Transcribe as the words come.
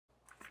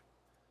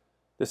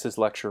This is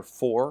Lecture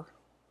 4,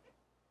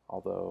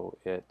 although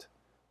it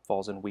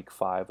falls in week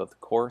 5 of the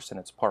course, and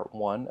it's part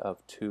 1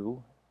 of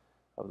 2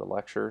 of the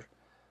lecture.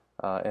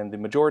 And the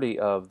majority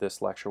of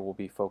this lecture will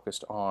be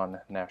focused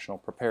on national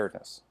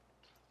preparedness.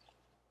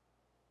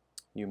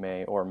 You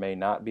may or may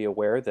not be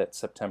aware that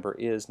September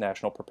is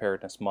National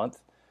Preparedness Month,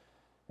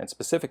 and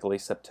specifically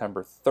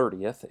September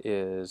 30th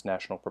is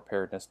National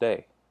Preparedness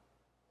Day.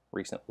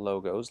 Recent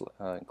logos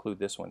include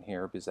this one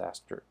here,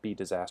 be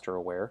disaster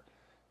aware,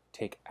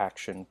 take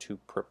action to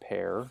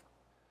prepare,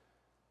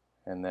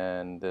 and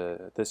then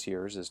this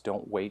year's is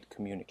don't wait,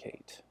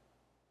 communicate.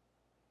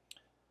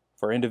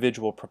 For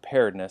individual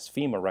preparedness,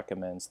 FEMA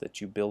recommends that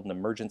you build an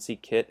emergency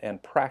kit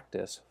and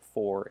practice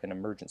for an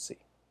emergency.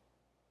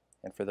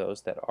 And for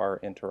those that are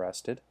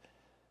interested,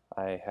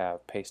 I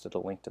have pasted a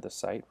link to the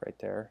site right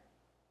there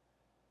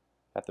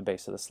at the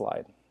base of the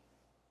slide.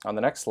 On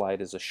the next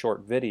slide is a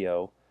short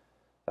video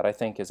that I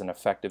think is an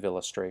effective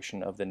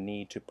illustration of the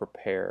need to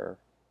prepare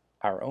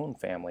our own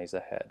families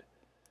ahead,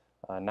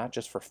 not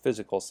just for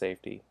physical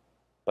safety,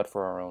 but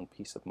for our own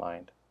peace of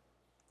mind.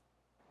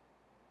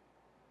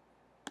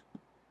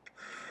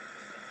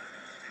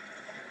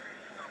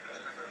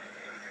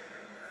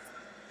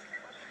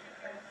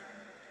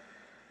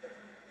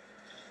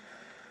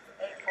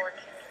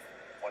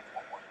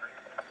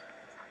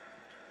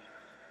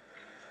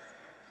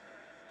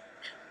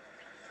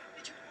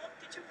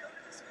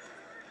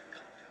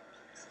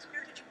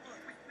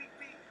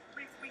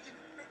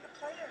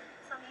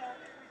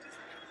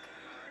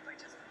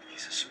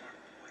 He's a smart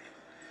boy,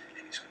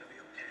 and he's going to be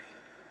okay.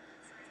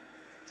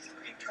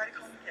 Okay, try to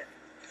calm him down.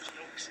 There's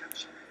no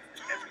exception.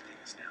 Everything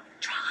is down.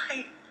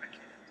 Try! I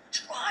can't.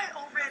 Try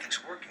already!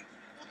 Nothing's working.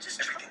 Well,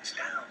 just everything's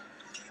down.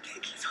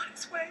 He's on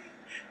his way.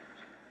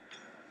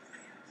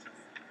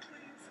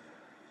 Please.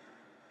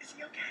 Is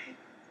he okay?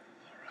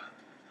 Laura.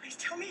 Please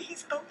tell me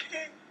he's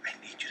okay. I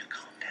need you to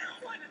calm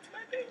down. Why? That's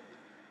my baby.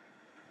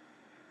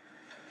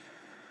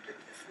 This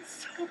is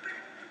so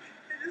bad.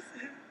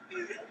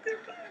 He's out there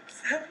by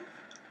himself.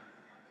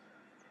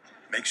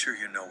 Make sure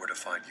you know where to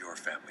find your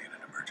family in an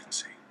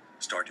emergency.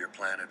 Start your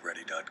plan at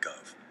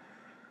ready.gov.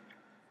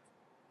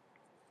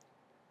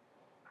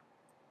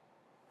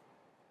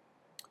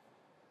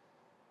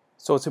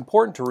 So it's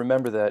important to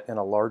remember that in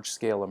a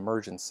large-scale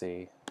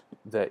emergency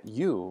that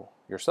you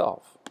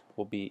yourself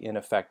will be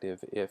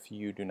ineffective if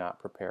you do not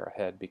prepare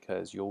ahead,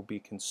 because you'll be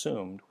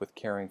consumed with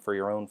caring for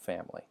your own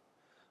family.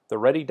 The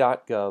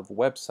ready.gov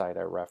website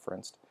I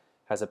referenced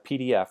has a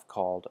PDF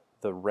called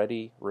the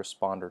Ready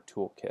Responder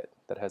Toolkit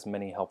that has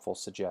many helpful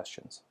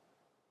suggestions.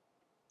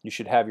 You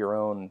should have your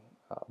own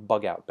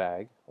bug-out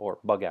bag or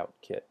bug-out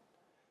kit.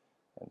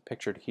 And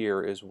pictured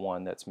here is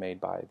one that's made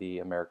by the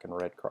American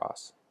Red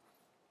Cross.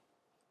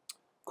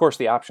 Of course,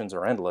 the options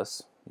are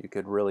endless. You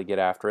could really get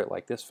after it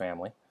like this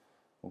family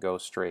and go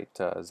straight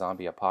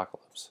zombie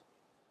apocalypse.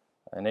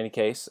 In any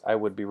case, I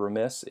would be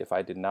remiss if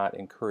I did not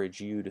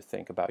encourage you to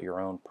think about your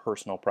own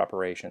personal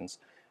preparations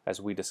as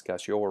we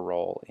discuss your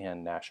role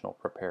in national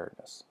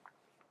preparedness.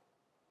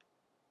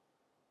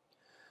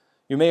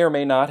 You may or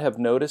may not have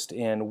noticed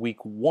in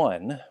week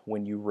 1,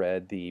 when you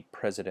read the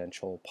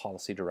Presidential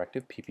Policy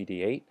Directive,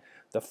 PPD8,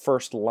 the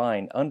first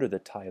line under the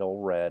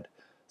title read,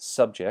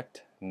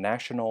 Subject,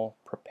 National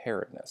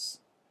Preparedness.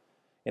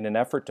 In an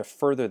effort to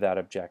further that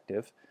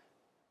objective,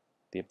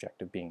 the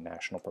objective being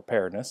national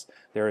preparedness,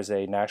 there is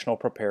a national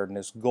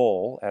preparedness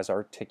goal as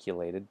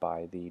articulated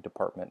by the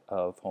Department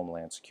of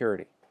Homeland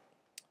Security.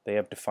 They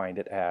have defined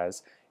it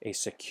as a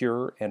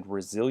secure and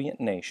resilient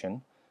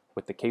nation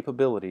with the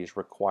capabilities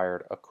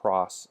required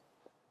across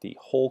the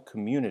whole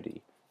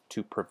community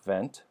to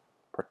prevent,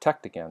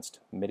 protect against,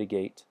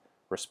 mitigate,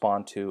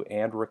 respond to,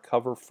 and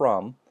recover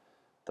from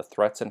the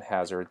threats and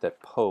hazards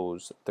that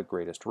pose the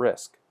greatest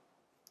risk.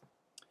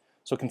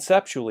 So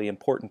conceptually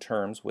important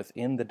terms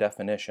within the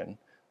definition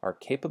are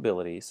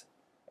capabilities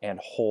and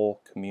whole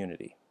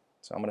community.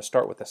 So I'm going to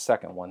start with the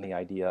second one, the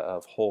idea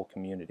of whole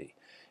community.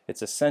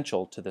 It's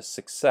essential to the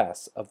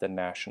success of the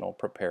national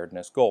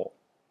preparedness goal.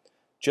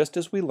 Just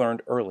as we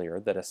learned earlier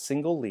that a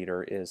single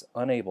leader is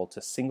unable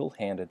to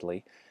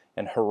single-handedly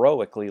and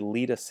heroically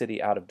lead a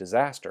city out of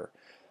disaster,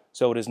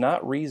 so it is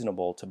not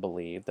reasonable to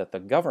believe that the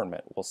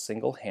government will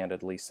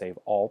single-handedly save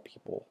all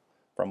people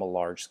from a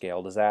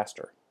large-scale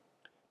disaster.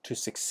 To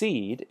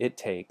succeed, it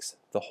takes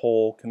the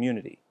whole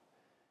community.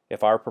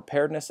 If our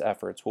preparedness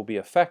efforts will be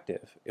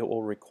effective, it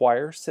will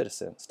require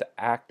citizens to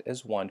act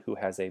as one who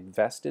has a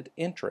vested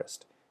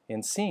interest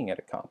in seeing it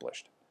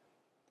accomplished.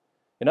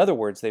 In other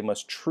words, they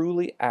must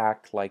truly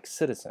act like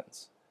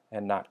citizens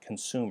and not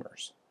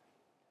consumers.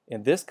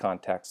 In this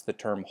context, the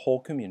term whole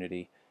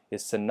community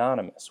is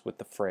synonymous with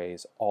the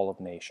phrase all of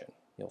nation.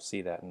 You'll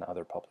see that in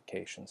other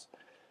publications.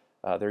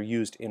 They're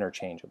used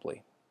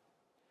interchangeably.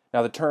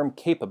 Now, the term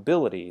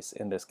capabilities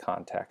in this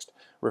context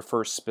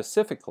refers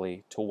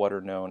specifically to what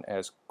are known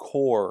as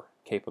core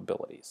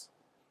capabilities.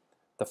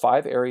 The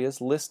 5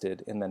 areas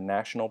listed in the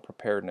National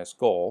Preparedness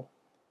Goal,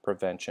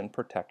 prevention,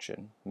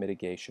 protection,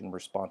 mitigation,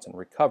 response, and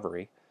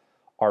recovery,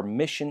 are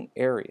mission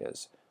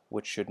areas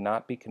which should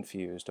not be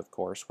confused, of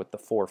course, with the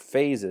 4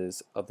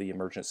 phases of the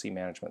emergency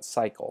management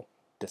cycle,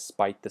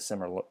 despite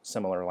the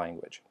similar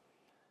language.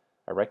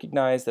 I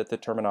recognize that the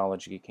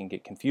terminology can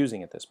get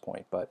confusing at this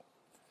point, but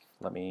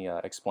let me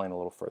explain a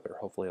little further.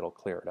 Hopefully it'll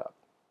clear it up.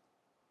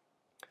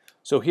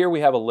 So here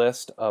we have a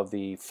list of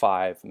the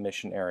 5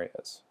 mission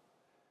areas.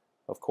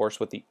 Of course,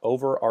 with the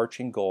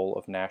overarching goal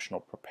of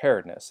national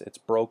preparedness, it's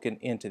broken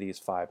into these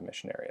 5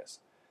 mission areas: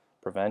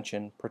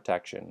 prevention,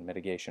 protection,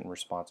 mitigation,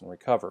 response, and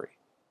recovery.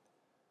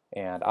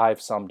 And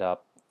I've summed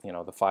up,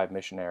 the 5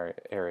 mission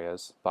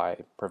areas by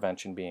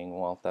prevention being,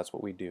 well, that's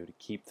what we do to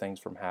keep things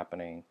from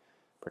happening.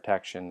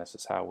 Protection, this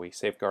is how we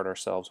safeguard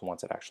ourselves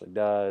once it actually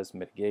does.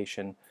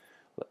 Mitigation,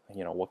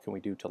 what can we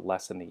do to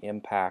lessen the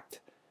impact?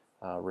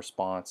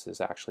 Response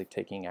is actually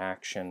taking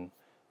action,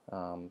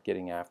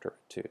 getting after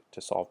it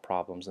to solve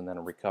problems. And then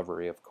a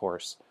recovery, of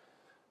course,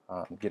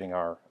 getting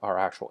our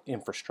actual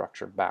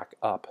infrastructure back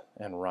up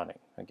and running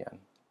again.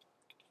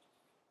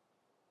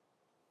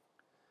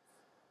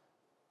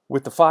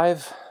 With the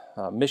 5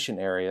 mission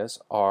areas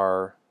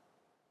are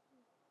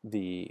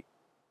the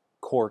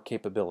core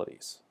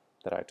capabilities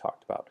that I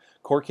talked about.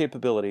 Core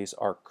capabilities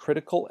are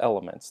critical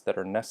elements that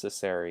are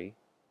necessary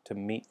to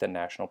meet the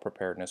national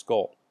preparedness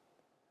goal.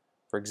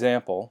 For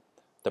example,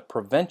 the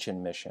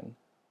prevention mission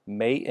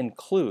may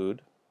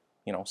include,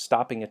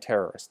 stopping a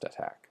terrorist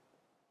attack,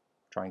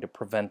 trying to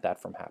prevent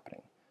that from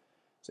happening.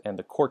 And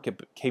the core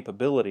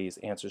capabilities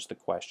answers the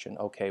question,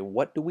 okay,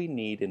 what do we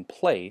need in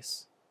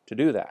place to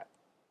do that?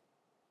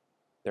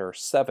 There are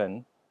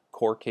 7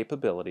 core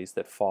capabilities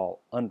that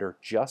fall under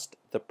just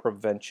the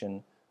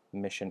prevention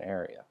mission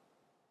area.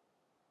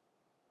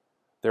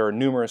 There are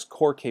numerous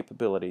core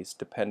capabilities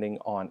depending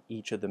on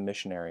each of the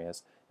mission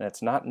areas, and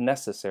it's not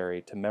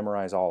necessary to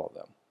memorize all of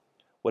them.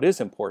 What is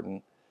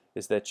important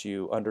is that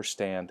you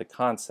understand the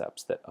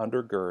concepts that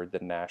undergird the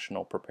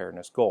national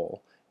preparedness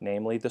goal,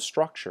 namely the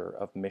structure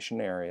of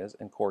mission areas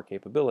and core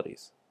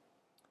capabilities.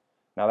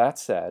 Now that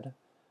said,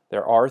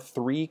 there are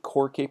 3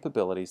 core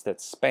capabilities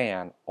that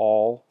span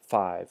all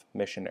 5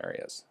 mission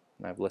areas,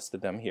 and I've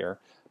listed them here: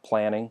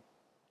 planning,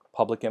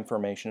 public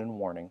information and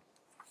warning,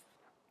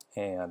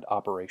 and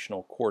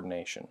operational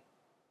coordination.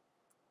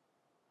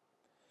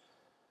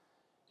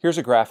 Here's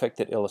a graphic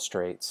that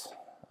illustrates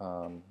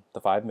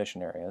the 5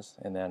 mission areas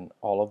and then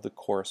all of the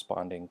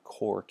corresponding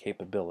core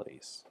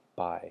capabilities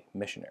by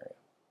mission area.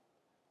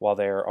 While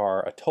there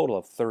are a total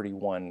of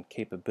 31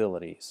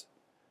 capabilities,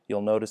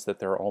 you'll notice that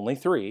there are only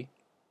 3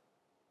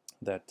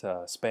 that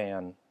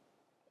span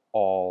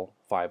all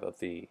 5 of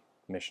the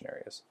mission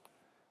areas: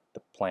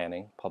 the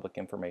planning, public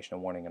information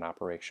and warning, and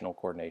operational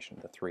coordination,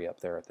 the 3 up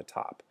there at the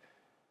top.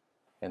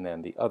 And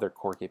then the other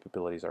core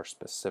capabilities are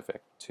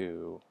specific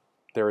to,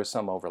 there is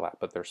some overlap,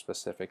 but they're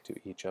specific to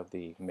each of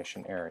the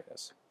mission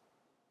areas.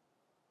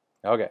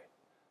 Okay,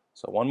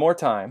 so one more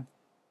time.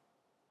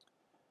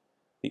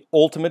 The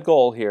ultimate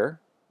goal here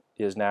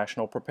is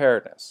national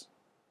preparedness.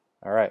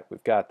 All right,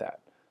 we've got that.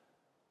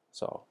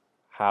 So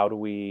how do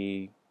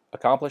we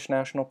accomplish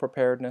national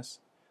preparedness?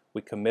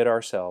 We commit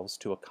ourselves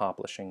to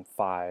accomplishing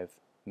 5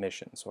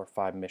 missions or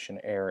 5 mission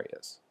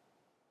areas.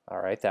 All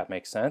right, that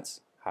makes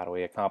sense. How do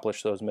we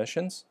accomplish those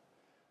missions?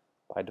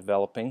 By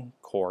developing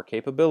core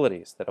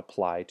capabilities that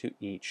apply to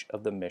each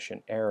of the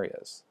mission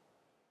areas.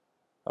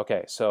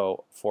 Okay,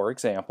 so for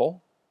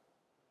example,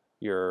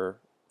 you're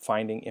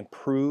finding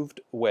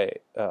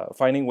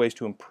ways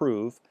to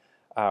improve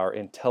our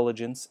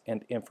intelligence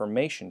and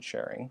information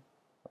sharing,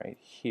 right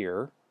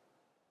here.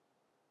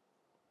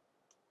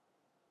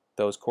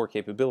 Those core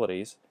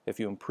capabilities, if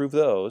you improve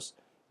those,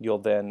 you'll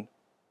then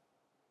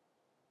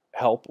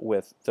help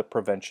with the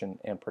prevention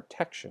and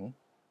protection,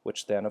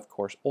 which then, of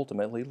course,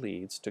 ultimately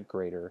leads to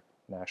greater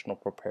national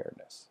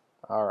preparedness.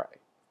 All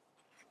right.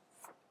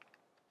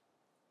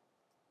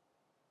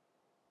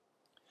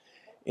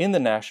 In the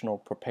National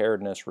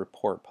Preparedness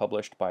Report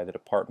published by the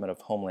Department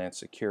of Homeland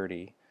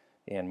Security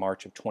in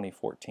March of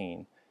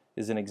 2014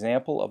 is an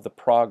example of the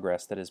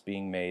progress that is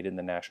being made in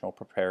the national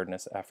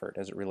preparedness effort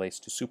as it relates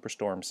to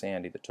Superstorm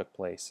Sandy that took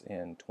place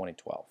in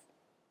 2012.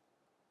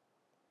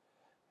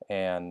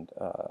 And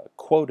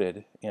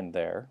quoted in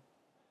there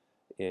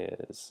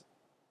is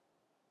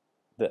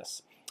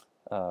this,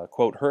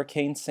 quote,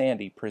 "Hurricane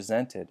Sandy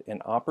presented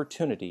an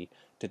opportunity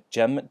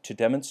to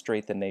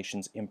demonstrate the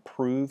nation's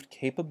improved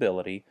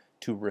capability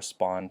to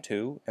respond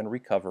to and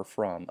recover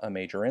from a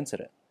major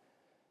incident.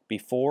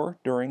 Before,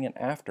 during, and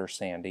after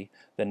Sandy,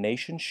 the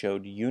nation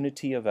showed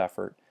unity of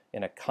effort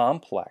in a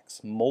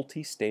complex,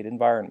 multi-state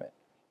environment,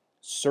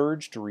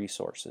 surged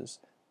resources,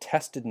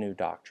 tested new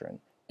doctrine,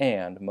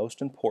 and,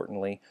 most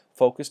importantly,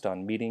 focused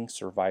on meeting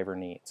survivor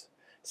needs.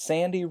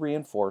 Sandy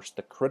reinforced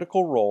the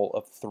critical role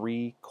of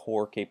 3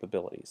 core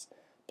capabilities: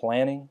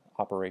 planning,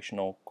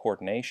 operational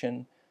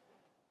coordination,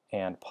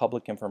 and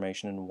public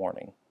information and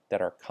warning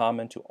that are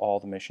common to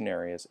all the mission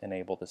areas,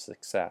 enable the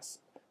success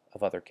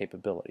of other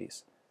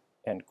capabilities."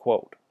 End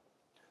quote.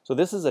 So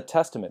this is a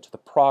testament to the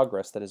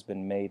progress that has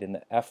been made in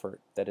the effort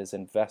that is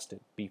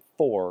invested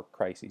before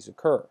crises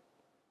occur.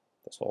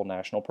 This whole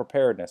national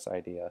preparedness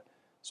idea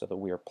so that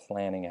we are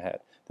planning ahead.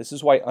 This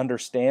is why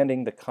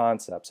understanding the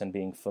concepts and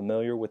being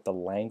familiar with the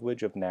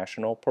language of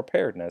national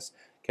preparedness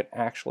can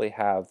actually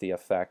have the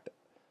effect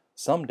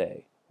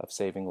someday of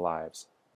saving lives.